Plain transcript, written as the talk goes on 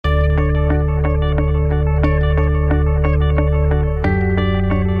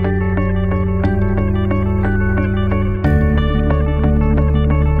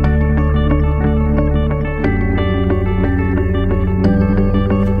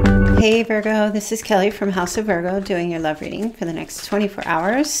Hey Virgo, this is Kelly from House of Virgo doing your love reading for the next 24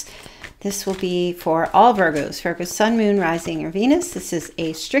 hours. This will be for all Virgos, Virgo Sun, Moon, Rising, or Venus. This is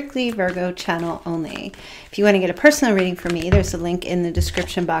a strictly Virgo channel only. If you want to get a personal reading from me, there's a link in the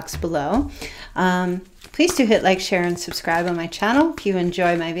description box below. Please do hit like, share, and subscribe on my channel if you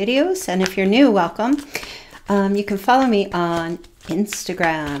enjoy my videos. And if you're new, welcome. You can follow me on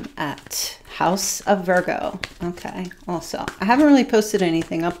Instagram at House of Virgo. Okay, also I haven't really posted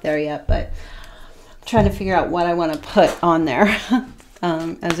anything up there yet, but I'm trying to figure out what I want to put on there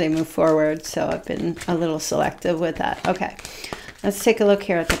as I move forward, so I've been a little selective with that. Okay, let's take a look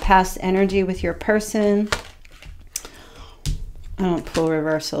here at the past energy with your person. I don't pull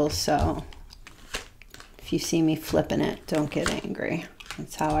reversals, so if you see me flipping it, don't get angry.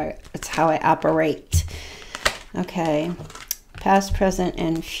 It's how I operate. Okay, past, present,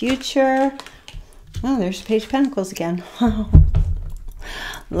 and future. Oh, there's Page of Pentacles again. A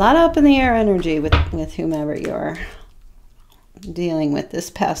lot up in the air energy with whomever you're dealing with this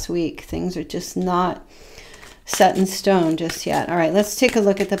past week. Things are just not set in stone just yet. All right, let's take a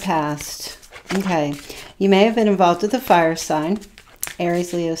look at the past. Okay, you may have been involved with a fire sign,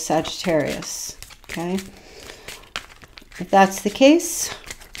 Aries, Leo, Sagittarius. Okay, if that's the case,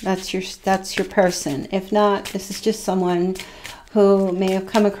 that's your person. If not, this is just someone who may have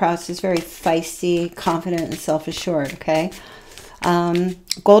come across as very feisty, confident, and self-assured, okay?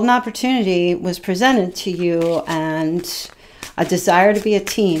 Golden opportunity was presented to you, and a desire to be a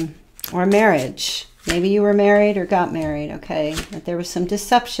team or a marriage. Maybe you were married or got married, okay? But there was some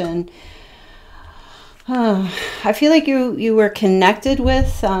deception. I feel like you were connected with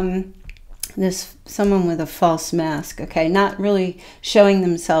someone with a false mask, okay? Not really showing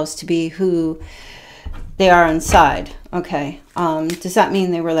themselves to be who they are inside. Okay, does that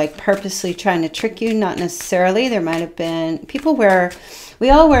mean they were like purposely trying to trick you? Not necessarily. There might have been people we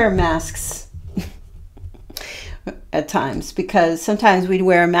all wear masks at times, because sometimes we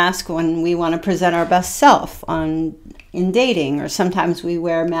wear a mask when we want to present our best self in dating, or sometimes we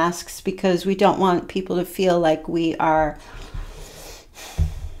wear masks because we don't want people to feel like we want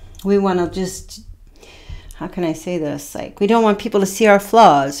to just, how can I say this? Like, we don't want people to see our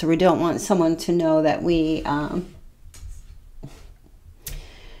flaws, or we don't want someone to know that we,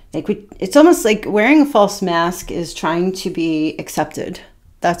 it's almost like wearing a false mask is trying to be accepted.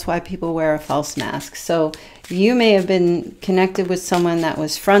 That's why people wear a false mask. So you may have been connected with someone that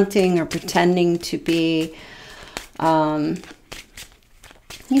was fronting or pretending to be, you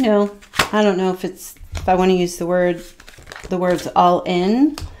know, I don't know if I want to use the words all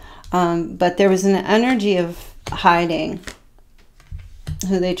in. But there was an energy of hiding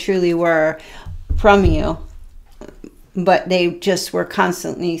who they truly were from you, but they just were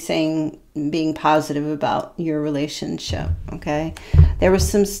constantly being positive about your relationship, okay? There was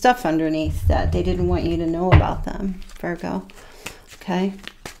some stuff underneath that they didn't want you to know about them, Virgo, okay?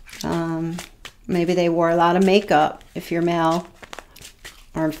 Maybe they wore a lot of makeup. If you're male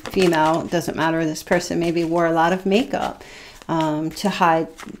or female, it doesn't matter. This person maybe wore a lot of makeup to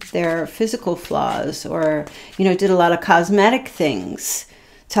hide their physical flaws, or, you know, did a lot of cosmetic things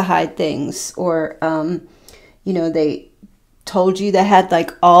to hide things, or, you know, they told you they had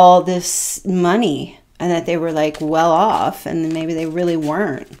like all this money and that they were like well off, and maybe they really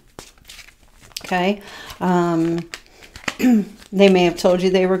weren't. Okay. They may have told you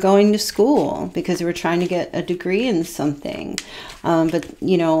they were going to school because they were trying to get a degree in something. But,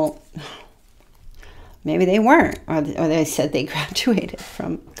 you know, maybe they weren't, or they said they graduated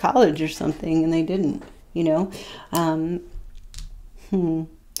from college or something and they didn't, you know.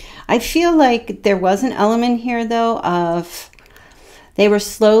 I feel like there was an element here, though, of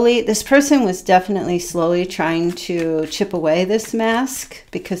this person was definitely slowly trying to chip away this mask,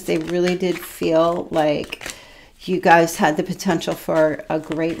 because they really did feel like you guys had the potential for a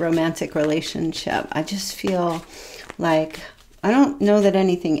great romantic relationship. I just feel like, I don't know that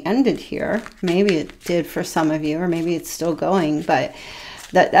anything ended here. Maybe it did for some of you, or maybe it's still going, but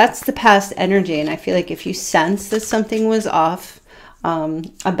that's the past energy. And I feel like if you sense that something was off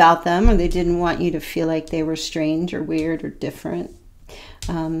about them, or they didn't want you to feel like they were strange or weird or different,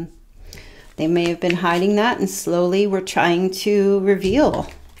 they may have been hiding that, and slowly we're trying to reveal.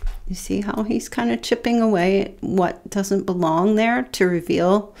 You see how he's kind of chipping away at what doesn't belong there to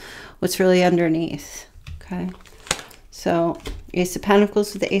reveal what's really underneath. Okay. So, Ace of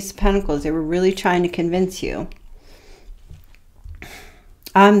Pentacles with the Ace of Pentacles. They were really trying to convince you.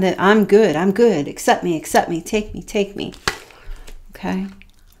 I'm good. I'm good. Accept me. Accept me. Take me. Take me. Okay.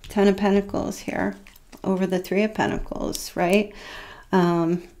 10 of Pentacles here over the 3 of Pentacles, right?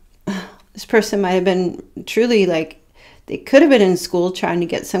 This person might have been truly like They could have been in school trying to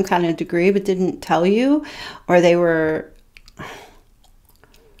get some kind of degree but didn't tell you, or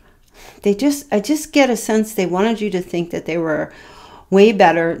I just get a sense they wanted you to think that they were way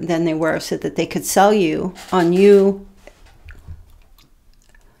better than they were so that they could sell you on you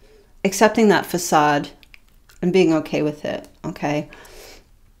accepting that facade and being okay with it, okay?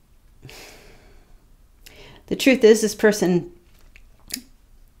 The truth is, this person,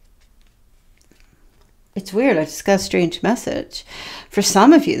 it's weird, I just got a strange message. For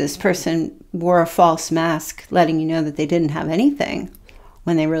some of you, this person wore a false mask, letting you know that they didn't have anything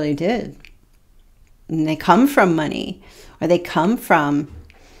when they really did. And they come from money, or they come from,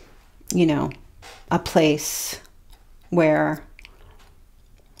 you know, a place where,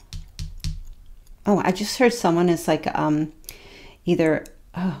 oh, I just heard someone is like either,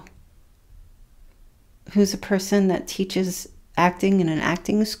 oh, who's a person that teaches acting in an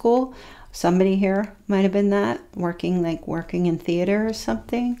acting school? Somebody here might have been that, working in theater or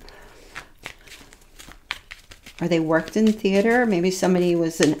something. Or they worked in theater. Maybe somebody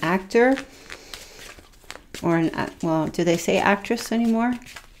was an actor. Or well, do they say actress anymore?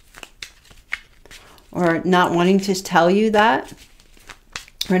 Or not wanting to tell you that.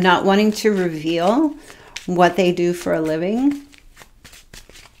 Or not wanting to reveal what they do for a living.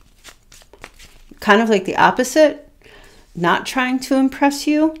 Kind of like the opposite. Not trying to impress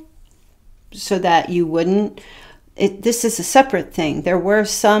you so that you wouldn't. This is a separate thing. There were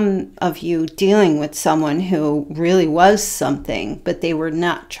some of you dealing with someone who really was something, but they were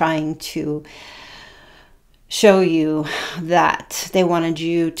not trying to show you that. They wanted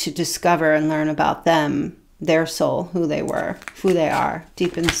you to discover and learn about them, their soul, who they were, who they are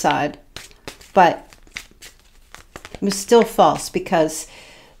deep inside. But it was still false, because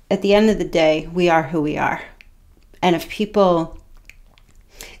at the end of the day, we are who we are. And if people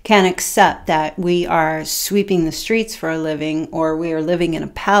can accept that we are sweeping the streets for a living, or we are living in a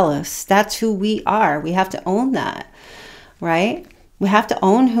palace, that's who we are. We have to own that, right? We have to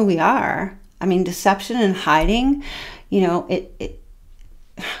own who we are. I mean, deception and hiding, you know,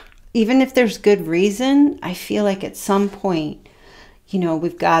 even if there's good reason, I feel like at some point, you know,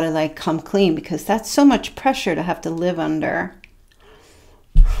 we've got to like come clean, because that's so much pressure to have to live under.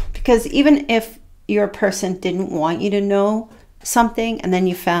 Because even if your person didn't want you to know something and then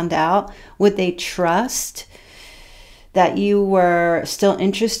you found out, would they trust that you were still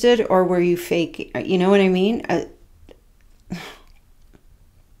interested, or were you fake? You know what I mean?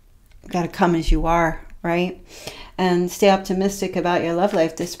 Got to come as you are, right? And stay optimistic about your love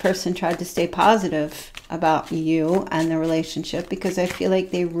life. This person tried to stay positive about you and the relationship, because I feel like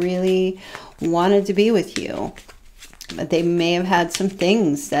they really wanted to be with you. But they may have had some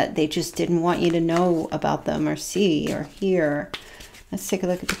things that they just didn't want you to know about them, or see, or hear. Let's take a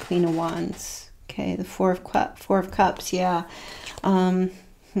look at the Queen of Wands. Okay, the Four of Cups, yeah. Yeah,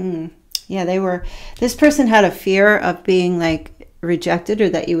 this person had a fear of being like rejected, or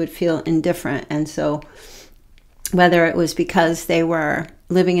that you would feel indifferent. And so whether it was because they were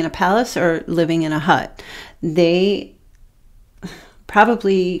living in a palace or living in a hut, they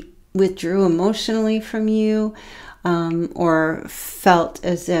probably withdrew emotionally from you, or felt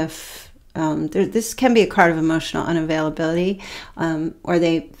as if this can be a card of emotional unavailability, or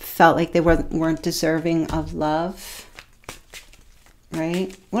they felt like they weren't deserving of love,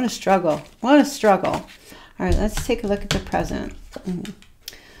 right? What a struggle. What a struggle. All right, let's take a look at the present.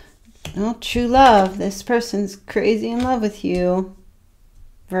 Well, true love. This person's crazy in love with you,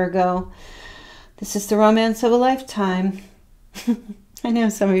 Virgo. This is the romance of a lifetime. I know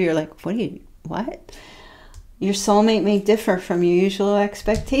some of you are like, what? Your soulmate may differ from your usual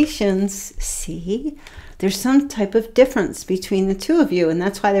expectations. See? There's some type of difference between the two of you, and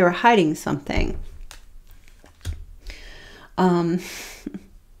that's why they were hiding something.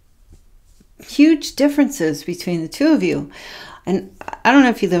 Huge differences between the two of you. And I don't know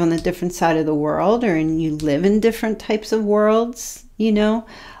if you live on the different side of the world, or you live in different types of worlds, you know.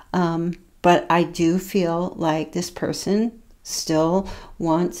 But I do feel like this person still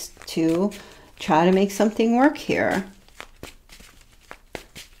wants to try to make something work here.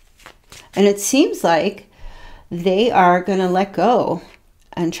 And it seems like they are going to let go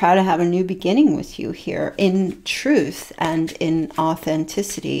and try to have a new beginning with you here in truth and in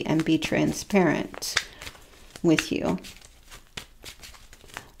authenticity, and be transparent with you.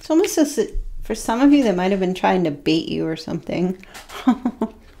 It's almost as if, for some of you, they might have been trying to bait you or something.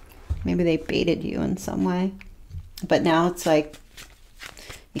 Maybe they baited you in some way. But now it's like,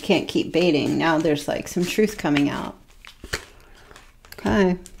 you can't keep baiting. Now there's like some truth coming out.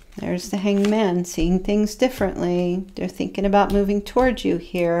 Okay. There's the Hanged Man, seeing things differently. They're thinking about moving towards you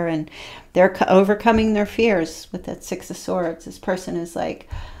here, and they're overcoming their fears with that Six of Swords. This person is like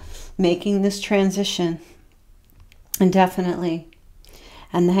making this transition, indefinitely.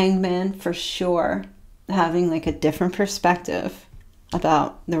 And the Hanged Man, for sure, having like a different perspective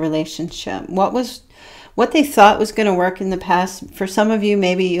about the relationship. What they thought was going to work in the past. For some of you,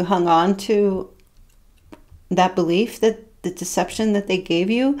 maybe you hung on to that belief, that the deception that they gave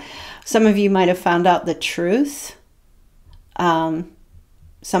you. Some of you might have found out the truth. Some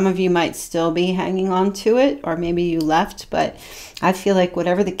of you might still be hanging on to it, or maybe you left. But I feel like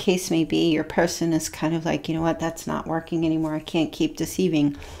whatever the case may be, your person is kind of like, you know what, that's not working anymore. I can't keep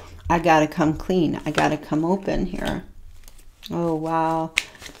deceiving. I got to come clean. I got to come open here. Oh, wow.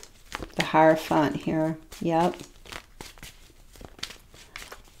 The Hierophant here. Yep.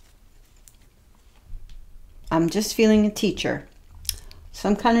 I'm just feeling a teacher.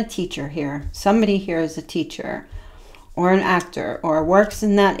 Some kind of teacher here. Somebody here is a teacher or an actor or works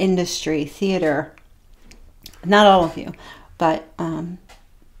in that industry, theater. Not all of you, but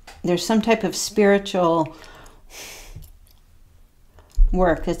there's some type of spiritual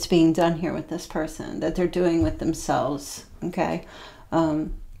work that's being done here with this person, that they're doing with themselves, okay?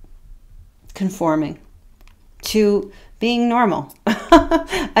 Conforming to being normal.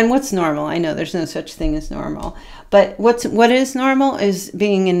 And what's normal? I know there's no such thing as normal, but what is normal is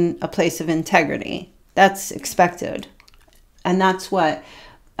being in a place of integrity. That's expected. And that's what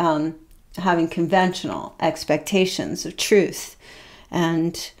having conventional expectations of truth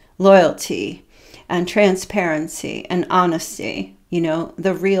and loyalty and transparency and honesty, you know,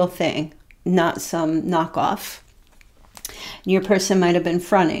 the real thing, not some knockoff. Your person might have been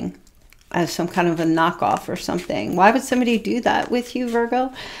fronting as some kind of a knockoff or something. Why would somebody do that with you,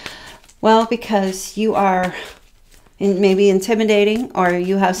 Virgo? Well, because you are maybe intimidating, or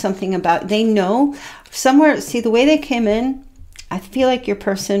you have something about, they know somewhere, see the way they came in, I feel like your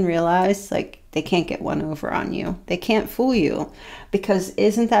person realized like they can't get one over on you. They can't fool you, because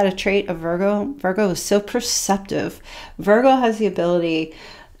isn't that a trait of Virgo? Virgo is so perceptive. Virgo has the ability,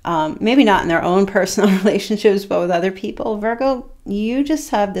 maybe not in their own personal relationships, but with other people. Virgo, you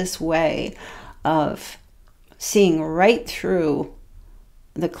just have this way of seeing right through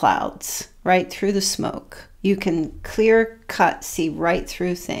the clouds, right through the smoke. You can clear cut see right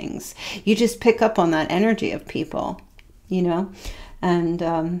through things. You just pick up on that energy of people, you know,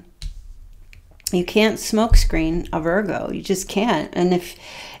 and you can't smoke screen a Virgo. You just can't. And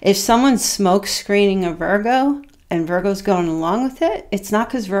if someone's smoke screening a Virgo, and Virgo's going along with it, it's not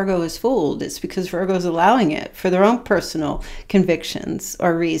because Virgo is fooled. It's because Virgo's allowing it for their own personal convictions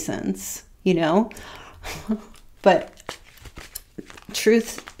or reasons, you know. But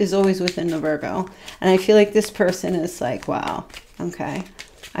truth is always within the Virgo. And I feel like this person is like, wow, okay,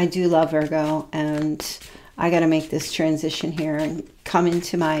 I do love Virgo, and I got to make this transition here and come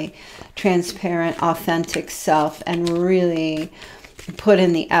into my transparent, authentic self and really put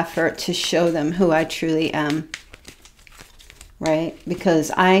in the effort to show them who I truly am. Right? Because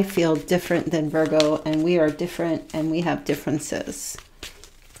I feel different than Virgo, and we are different, and we have differences.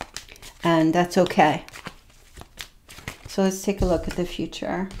 And that's okay. So let's take a look at the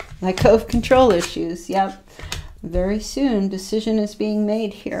future. Let go of control issues. Yep. Very soon, decision is being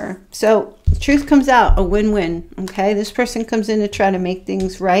made here. So truth comes out, a win-win. Okay? This person comes in to try to make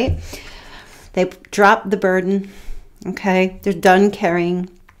things right. They drop the burden. Okay? They're done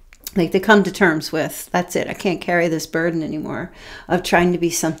carrying. Like, they come to terms with, that's it. I can't carry this burden anymore of trying to be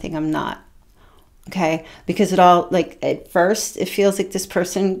something I'm not. Okay? Because it all, like, at first, it feels like this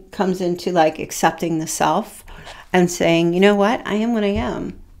person comes into, like, accepting the self and saying, you know what? I am what I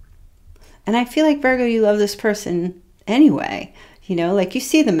am. And I feel like, Virgo, you love this person anyway. You know, like, you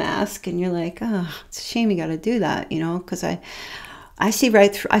see the mask and you're like, oh, it's a shame you got to do that, you know, because I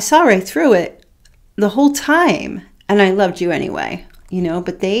saw right through it the whole time, and I loved you anyway. You know,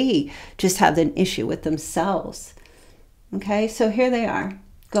 but they just have an issue with themselves. Okay, so here they are,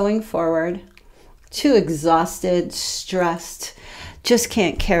 going forward, too exhausted, stressed, just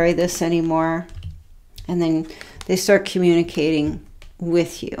can't carry this anymore. And then they start communicating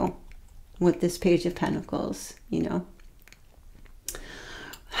with you, with this Page of Pentacles, you know.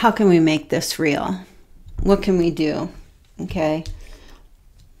 How can we make this real? What can we do? Okay,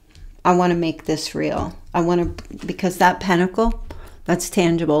 I want to make this real. I want to, because that pentacle, that's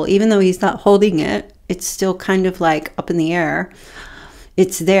tangible. Even though he's not holding it, it's still kind of like up in the air.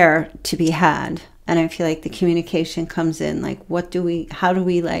 It's there to be had. And I feel like the communication comes in, like, how do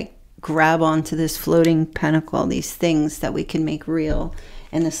we like grab onto this floating pentacle, these things that we can make real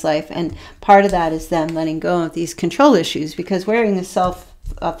in this life. And part of that is them letting go of these control issues, because wearing a self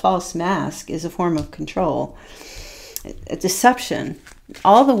a false mask is a form of control, a deception,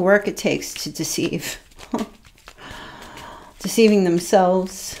 all the work it takes to deceive. Deceiving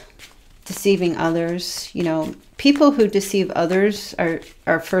themselves, deceiving others. You know, people who deceive others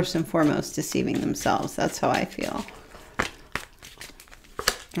are first and foremost deceiving themselves. That's how I feel.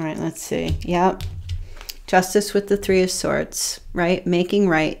 All right, let's see. Yep. Justice with the Three of Swords, right? Making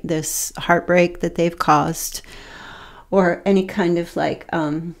right this heartbreak that they've caused, or any kind of like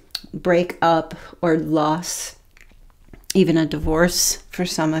break up or loss, even a divorce for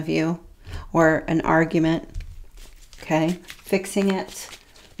some of you, or an argument. Okay, fixing it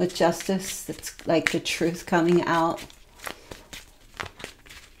with justice. That's like the truth coming out.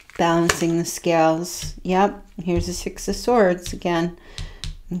 Balancing the scales. Yep, here's the Six of Swords again.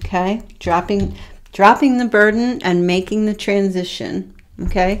 Okay, dropping the burden and making the transition.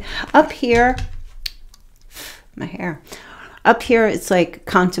 Okay, up here, my hair. Up here, it's like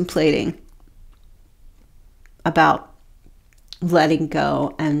contemplating about letting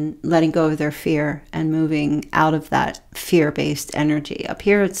go of their fear and moving out of that fear-based energy. Up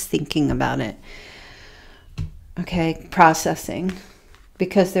here, it's thinking about it. Okay, processing,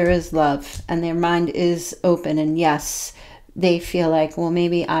 because there is love and their mind is open. And yes, they feel like, well,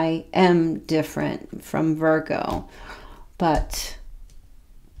 maybe I am different from Virgo, but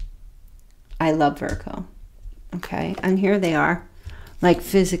I love Virgo. Okay, and here they are, like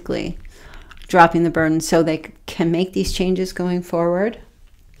physically dropping the burden so they can make these changes going forward.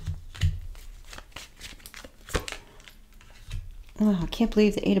 Oh, I can't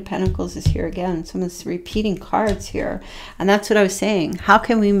believe the Eight of Pentacles is here again. Some of this repeating cards here. And that's what I was saying. How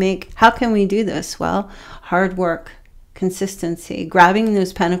can we do this? Well, hard work, consistency, grabbing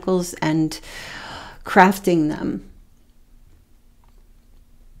those pentacles and crafting them.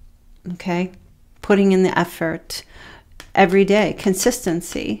 Okay? Putting in the effort every day,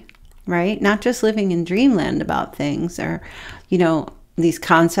 consistency. Right? Not just living in dreamland about things, or, you know, these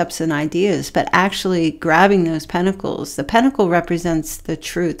concepts and ideas, but actually grabbing those pentacles. The pentacle represents the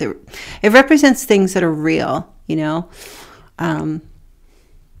truth. It represents things that are real, you know,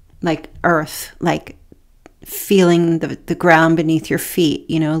 like earth, like feeling the ground beneath your feet,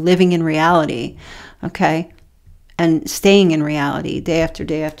 you know, living in reality. Okay. And staying in reality day after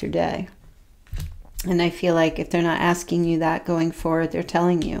day after day. And I feel like if they're not asking you that going forward, they're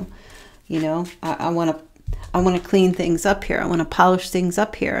telling you. You know, I want to clean things up here. I want to polish things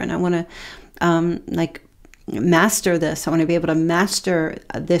up here. And I want to like master this. I want to be able to master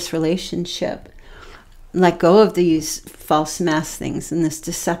this relationship. Let go of these false mask things and this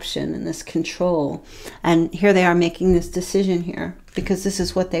deception and this control. And here they are making this decision here because this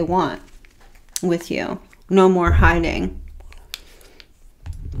is what they want with you. No more hiding.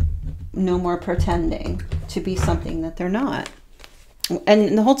 No more pretending to be something that they're not.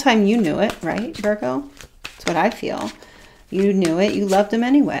 And the whole time you knew it, right, Virgo? That's what I feel. You knew it. You loved them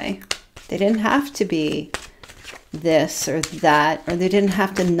anyway. They didn't have to be this or that, or they didn't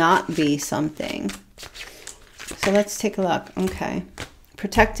have to not be something. So let's take a look. Okay.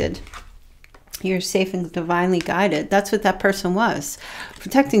 Protected. You're safe and divinely guided. That's what that person was.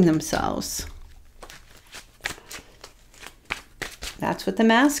 Protecting themselves. That's what the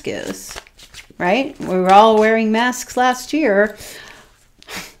mask is, right? We were all wearing masks last year.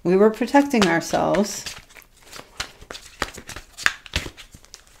 We were protecting ourselves.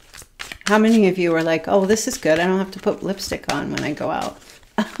 How many of you are like, oh, this is good. I don't have to put lipstick on when I go out.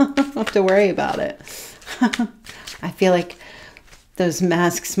 I don't have to worry about it. I feel like those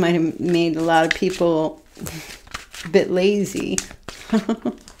masks might have made a lot of people a bit lazy.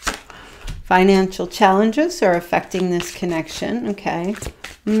 Financial challenges are affecting this connection. Okay.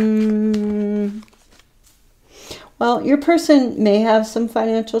 Well, your person may have some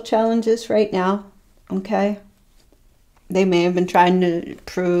financial challenges right now. Okay. They may have been trying to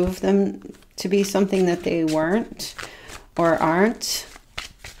prove them to be something that they weren't or aren't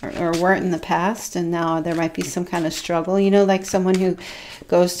or weren't in the past. And now there might be some kind of struggle. You know, like someone who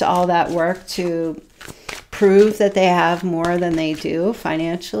goes to all that work to prove that they have more than they do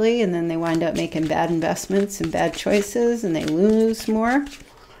financially. And then they wind up making bad investments and bad choices and they lose more.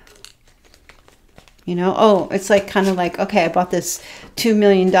 You know, oh, it's like kind of like, okay, I bought this $2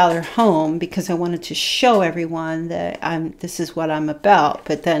 million home because I wanted to show everyone that this is what I'm about.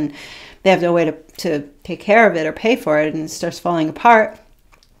 But then they have no way to take care of it or pay for it, and it starts falling apart.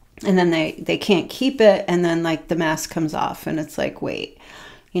 And then they can't keep it. And then like the mask comes off and it's like, wait,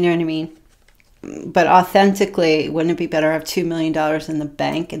 you know what I mean? but authentically, wouldn't it be better to have $2 million in the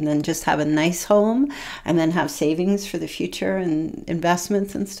bank and then just have a nice home and then have savings for the future and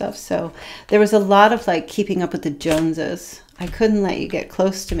investments and stuff? So there was a lot of like keeping up with the Joneses. I couldn't let you get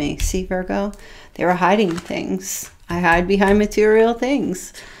close to me. See, Virgo? They were hiding things. I hide behind material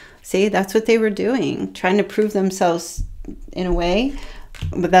things. See, that's what they were doing, trying to prove themselves in a way,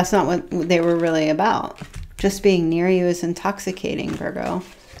 but that's not what they were really about. Just being near you is intoxicating, Virgo.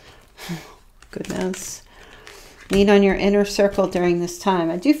 Goodness. Lean on your inner circle during this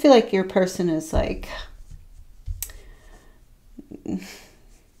time. I do feel like your person is like, you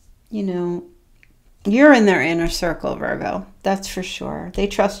know, you're in their inner circle, Virgo. That's for sure. They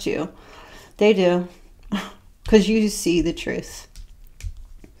trust you. They do. Because you see the truth.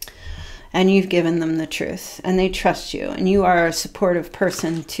 And you've given them the truth. And they trust you. And you are a supportive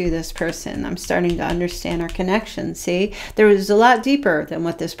person to this person. I'm starting to understand our connection. See? There was a lot deeper than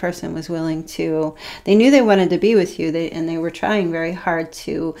what this person was willing to. They knew they wanted to be with you. And they were trying very hard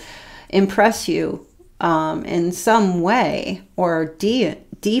to impress you in some way. Or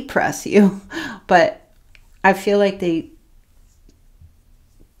depress you. But I feel like you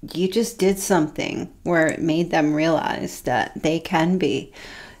just did something where it made them realize that they can be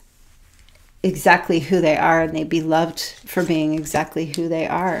exactly who they are, and they be loved for being exactly who they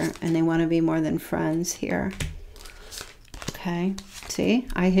are, and they want to be more than friends here. Okay, see,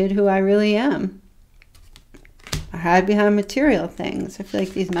 I hid who I really am. I hide behind material things. I feel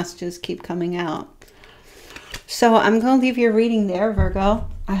like these messages keep coming out. So I'm going to leave your reading there, Virgo.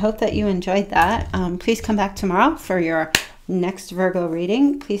 I hope that you enjoyed that. Please come back tomorrow for your next Virgo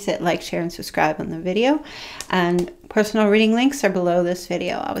reading. Please hit like, share, and subscribe on the video. And personal reading links are below this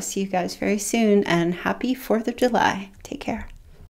video. I will see you guys very soon, and happy 4th of July. Take care.